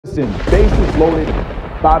Listen, bases loaded,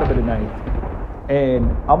 bottom of the ninth, and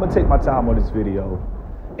I'm gonna take my time on this video.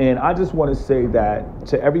 And I just want to say that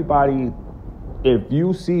to everybody, if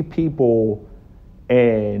you see people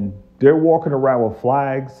and they're walking around with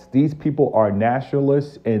flags, these people are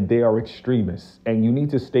nationalists and they are extremists, and you need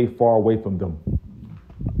to stay far away from them.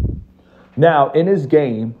 Now, in this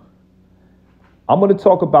game, I'm going to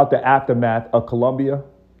talk about the aftermath of Colombia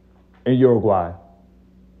and Uruguay.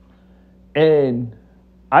 And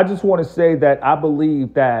I just want to say that I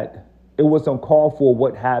believe that it was uncalled for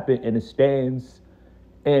what happened in the stands,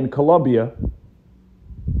 and Colombia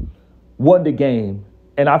won the game.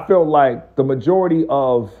 And I feel like the majority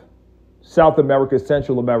of South America,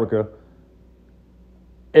 Central America,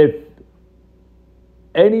 if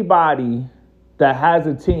anybody that has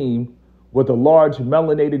a team with a large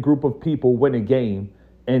melanated group of people win a game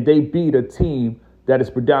and they beat a team that is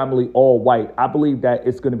predominantly all white, I believe that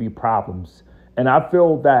it's going to be problems. And I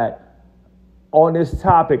feel that on this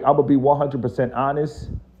topic, I'm going to be 100% honest.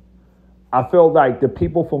 I feel like the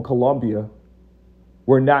people from Colombia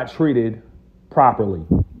were not treated properly.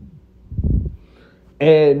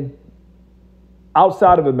 And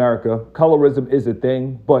outside of America, colorism is a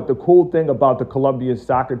thing. But the cool thing about the Colombian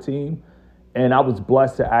soccer team, and I was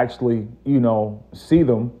blessed to actually, see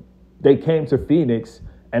them, they came to Phoenix,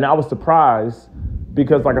 and I was surprised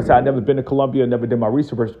because, like I said, I'd never been to Colombia, never did my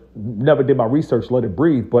research, let it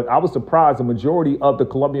breathe. But I was surprised the majority of the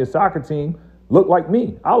Colombian soccer team looked like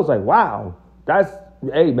me. I was like, wow,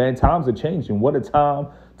 hey, man, times are changing. What a time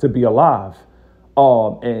to be alive.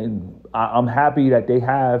 And I'm happy that they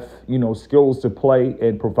have, skills to play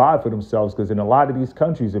and provide for themselves. Because in a lot of these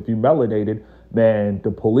countries, if you're melanated, man,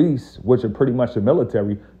 the police, which are pretty much the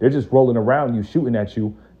military, they're just rolling around you, shooting at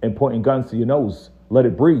you and pointing guns to your nose. Let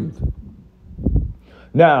it breathe.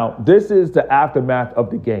 Now, this is the aftermath of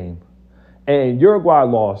the game. And Uruguay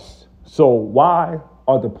lost. So why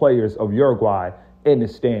are the players of Uruguay in the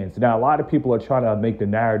stands? Now, a lot of people are trying to make the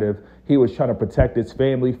narrative he was trying to protect his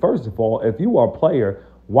family. First of all, if you are a player,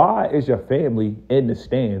 why is your family in the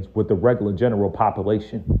stands with the regular general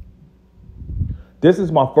population? This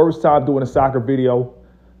is my first time doing a soccer video.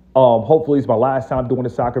 Hopefully it's my last time doing a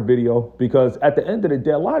soccer video, because at the end of the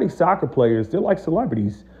day, a lot of these soccer players, they're like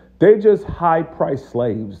celebrities. They're just high-priced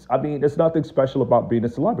slaves. I mean, there's nothing special about being a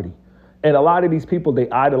celebrity. And a lot of these people, they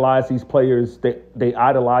idolize these players. They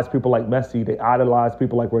idolize people like Messi. They idolize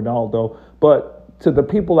people like Ronaldo. But to the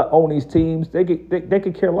people that own these teams, they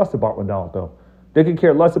could care less about Ronaldo. They could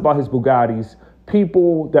care less about his Bugattis.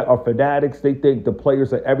 People that are fanatics, they think the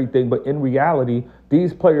players are everything. But in reality,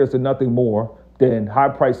 these players are nothing more than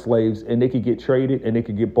high-priced slaves, and they could get traded, and they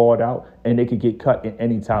could get bought out, and they could get cut at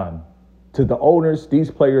any time. To the owners, these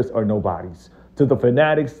players are nobodies. To the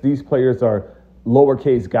fanatics, these players are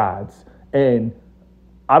lowercase gods. And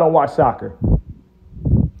I don't watch soccer.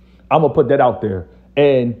 I'm going to put that out there.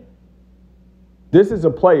 And this is a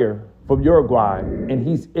player from Uruguay, and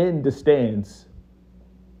he's in the stands,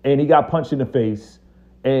 and he got punched in the face.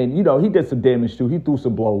 And, he did some damage too. He threw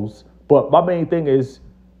some blows. But my main thing is,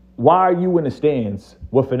 why are you in the stands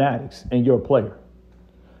with fanatics and you're a player?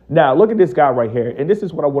 Now, look at this guy right here. And this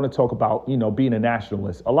is what I want to talk about, being a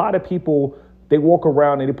nationalist. A lot of people, they walk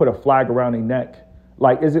around and they put a flag around their neck.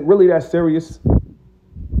 Like, is it really that serious?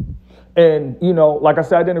 And, like I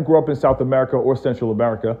said, I didn't grow up in South America or Central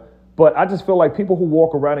America, but I just feel like people who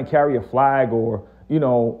walk around and carry a flag, or,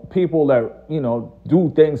 people that,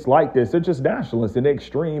 do things like this, they're just nationalists and they're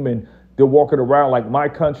extreme, and they're walking around like my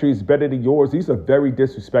country is better than yours. These are very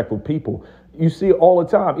disrespectful people. You see it all the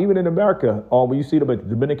time, even in America. When you see them at the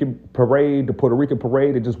Dominican parade, the Puerto Rican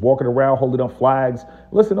parade, they're just walking around holding up flags.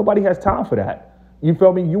 Listen, nobody has time for that. You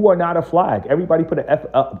feel me? You are not a flag. Everybody put an F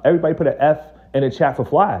up. Everybody put an F in the chat for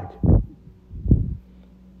flag.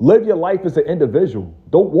 Live your life as an individual.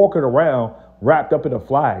 Don't walk around wrapped up in a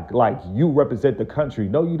flag like you represent the country.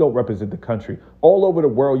 No, you don't represent the country. All over the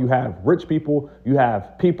world, you have rich people. You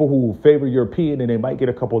have people who favor European and they might get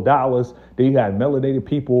a couple dollars. Then you have melanated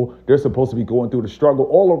people. They're supposed to be going through the struggle.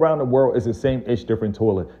 All around the world is the same ish, different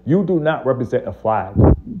toilet. You do not represent a flag.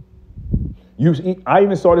 I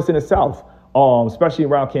even saw this in the South. Especially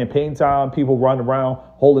around campaign time, people run around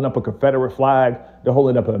holding up a Confederate flag. They're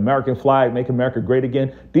holding up an American flag, make America great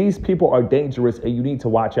again. These people are dangerous, and you need to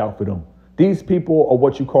watch out for them. These people are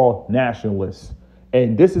what you call nationalists.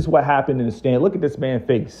 And this is what happened in the stand. Look at this man's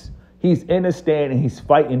face. He's in the stand, and he's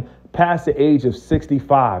fighting past the age of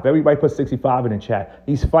 65. Everybody put 65 in the chat.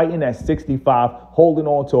 He's fighting at 65, holding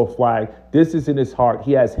on to a flag. This is in his heart.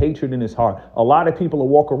 He has hatred in his heart. A lot of people will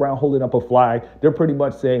walk around holding up a flag. They're pretty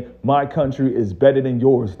much saying, my country is better than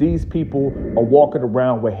yours. These people are walking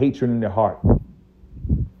around with hatred in their heart.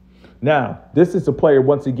 Now, this is a player,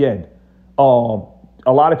 once again,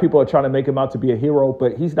 a lot of people are trying to make him out to be a hero,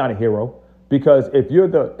 but he's not a hero because if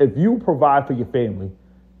you provide for your family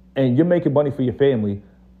and you're making money for your family,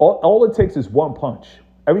 all it takes is one punch.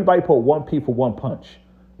 Everybody put 1P for one punch.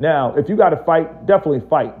 Now, if you got to fight, definitely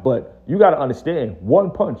fight, but you got to understand, one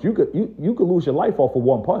punch, you could lose your life off of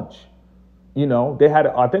one punch. You know,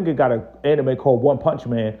 I think it got an anime called One Punch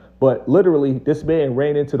Man, but literally this man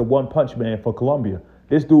ran into the One Punch Man for Colombia.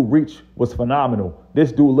 This dude reach was phenomenal.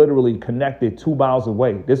 This dude literally connected 2 miles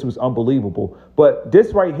away. This was unbelievable. But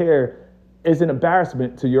this right here is an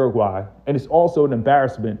embarrassment to Uruguay, and it's also an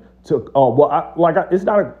embarrassment to it's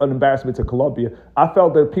not an embarrassment to Colombia. I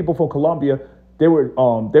felt that people from Colombia they were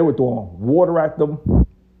throwing water at them,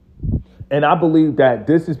 and I believe that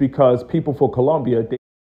this is because people from Colombia they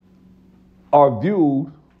are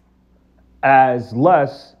viewed as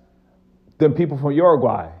less than people from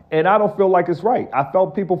Uruguay. And I don't feel like it's right. I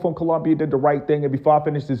felt people from Colombia did the right thing. And before I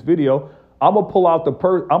finish this video, I'm gonna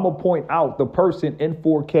point out the person in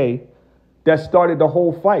 4K that started the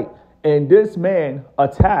whole fight. And this man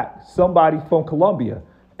attacked somebody from Colombia.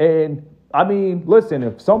 And I mean, listen,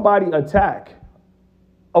 if somebody attack,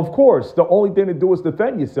 of course, the only thing to do is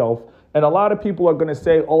defend yourself. And a lot of people are going to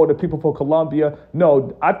say, oh, the people from Colombia.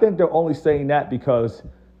 No, I think they're only saying that because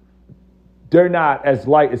they're not as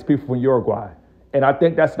light as people from Uruguay. And I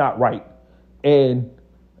think that's not right. And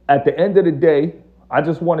at the end of the day, I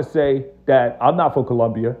just want to say that I'm not from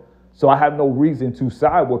Colombia, so I have no reason to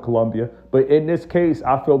side with Colombia. But in this case,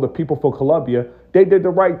 I feel the people from Colombia, they did the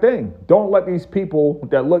right thing. Don't let these people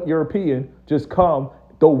that look European just come,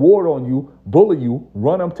 throw water on you, bully you,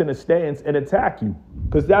 run up to the stands and attack you.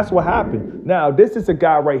 Because that's what happened. Now, this is a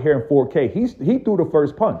guy right here in 4K. He threw the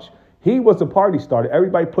first punch. He was a party starter.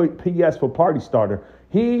 Everybody put PS for party starter.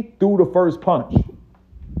 He threw the first punch.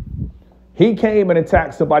 He came and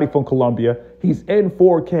attacked somebody from Colombia. He's in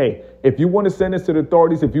 4K. If you want to send this to the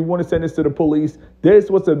authorities, if you want to send this to the police, this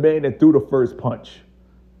was a man that threw the first punch.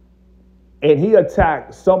 And he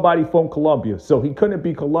attacked somebody from Colombia. So he couldn't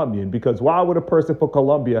be Colombian because why would a person from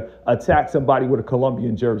Colombia attack somebody with a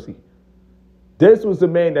Colombian jersey? This was the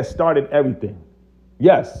man that started everything.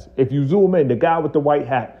 Yes, if you zoom in, the guy with the white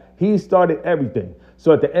hat, he started everything.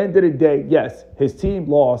 So at the end of the day, yes, his team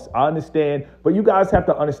lost. I understand. But you guys have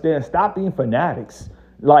to understand, stop being fanatics.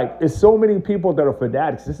 Like, it's so many people that are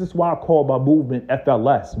fanatics. This is why I call my movement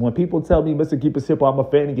FLS. When people tell me, Mr. Keep It Simple, I'm a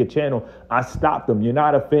fan of your channel, I stop them. You're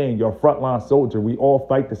not a fan. You're a frontline soldier. We all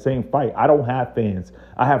fight the same fight. I don't have fans.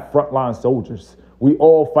 I have frontline soldiers. We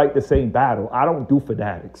all fight the same battle. I don't do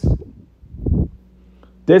fanatics.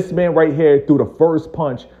 This man right here threw the first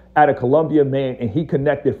punch at a Colombian man, and he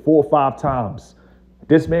connected 4 or 5 times.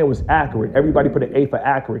 This man was accurate. Everybody put an A for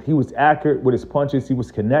accurate. He was accurate with his punches. He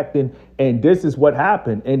was connecting. And this is what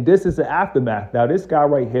happened. And this is the aftermath. Now, this guy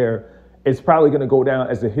right here is probably going to go down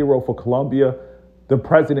as a hero for Colombia. The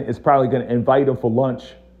president is probably going to invite him for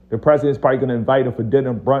lunch. The president is probably going to invite him for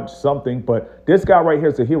dinner, brunch, something. But this guy right here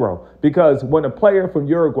is a hero. Because when a player from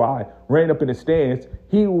Uruguay ran up in the stands,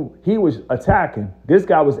 he was attacking. This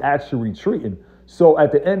guy was actually retreating. So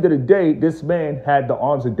at the end of the day, this man had the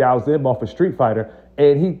arms of Dao Zim off a Street Fighter.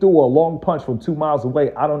 And he threw a long punch from 2 miles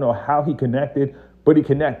away. I don't know how he connected, but he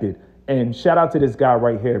connected. And shout out to this guy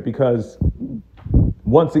right here because,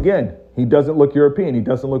 once again, he doesn't look European. He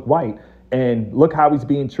doesn't look white. And look how he's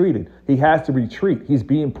being treated. He has to retreat. He's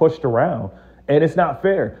being pushed around. And it's not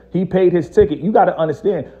fair. He paid his ticket. You got to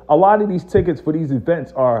understand, a lot of these tickets for these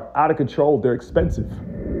events are out of control. They're expensive.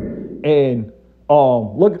 And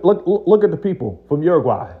look at the people from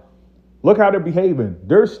Uruguay. Look how they're behaving.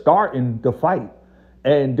 They're starting the fight.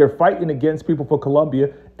 And they're fighting against people from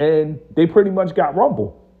Colombia, and they pretty much got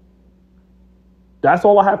rumbled. That's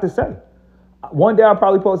all I have to say. One day I'll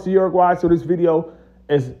probably post to Uruguay, so this video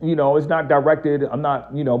is, it's not directed. I'm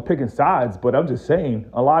not, picking sides, but I'm just saying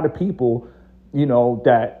a lot of people,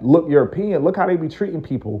 that look European, look how they be treating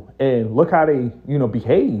people, and look how they,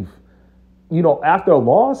 behave. After a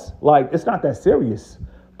loss, like, it's not that serious.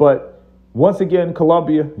 But once again,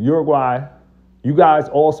 Colombia, Uruguay, you guys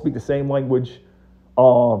all speak the same language.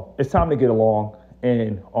 It's time to get along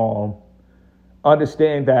and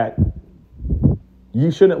understand that you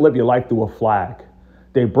shouldn't live your life through a flag.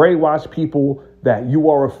 They brainwash people that you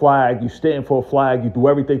are a flag, you stand for a flag, you do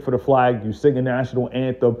everything for the flag, you sing a national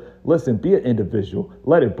anthem. Listen, be an individual.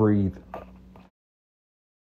 Let it breathe.